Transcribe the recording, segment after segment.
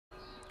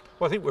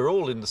Well, I think we're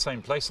all in the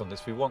same place on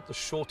this. We want the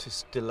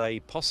shortest delay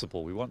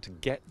possible. We want to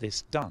get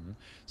this done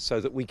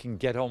so that we can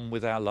get on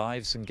with our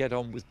lives and get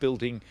on with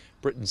building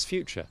Britain's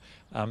future.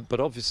 But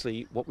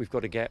obviously what we've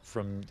got to get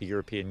from the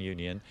European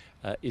Union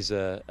is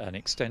an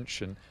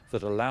extension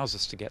that allows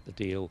us to get the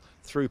deal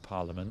through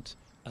Parliament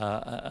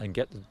and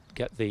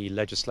get the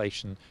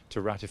legislation to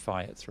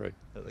ratify it through.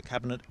 The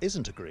Cabinet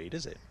isn't agreed,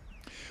 is it?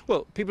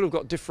 Well, people have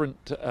got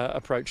different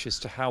approaches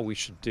to how we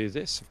should do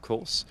this, of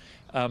course,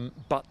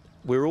 but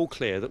we're all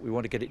clear that we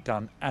want to get it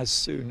done as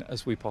soon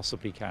as we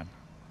possibly can.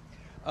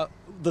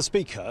 The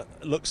Speaker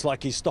looks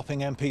like he's stopping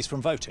MPs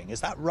from voting.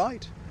 Is that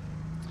right?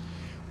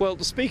 Well,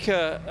 the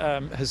Speaker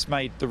has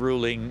made the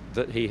ruling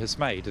that he has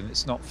made, and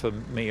it's not for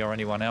me or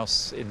anyone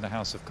else in the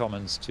House of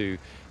Commons to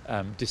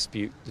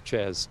dispute the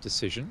Chair's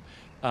decision.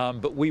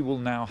 But we will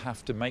now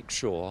have to make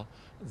sure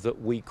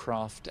that we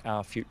craft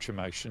our future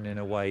motion in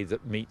a way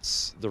that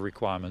meets the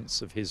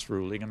requirements of his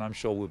ruling, and I'm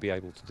sure we'll be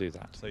able to do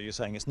that. So you're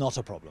saying it's not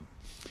a problem?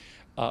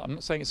 I'm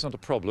not saying it's not a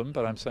problem,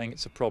 but I'm saying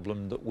it's a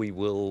problem that we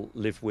will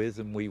live with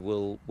and we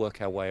will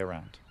work our way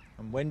around.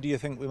 And when do you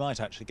think we might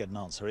actually get an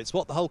answer? It's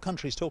what the whole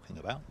country's talking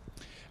about.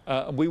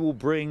 We will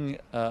bring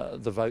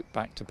the vote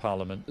back to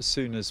Parliament as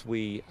soon as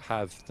we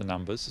have the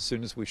numbers, as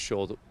soon as we're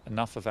sure that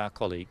enough of our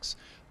colleagues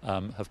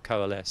have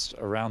coalesced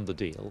around the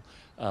deal.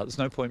 There's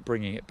no point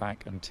bringing it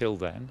back until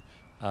then.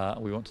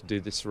 We want to do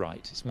this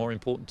right. It's more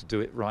important to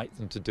do it right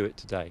than to do it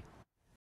today.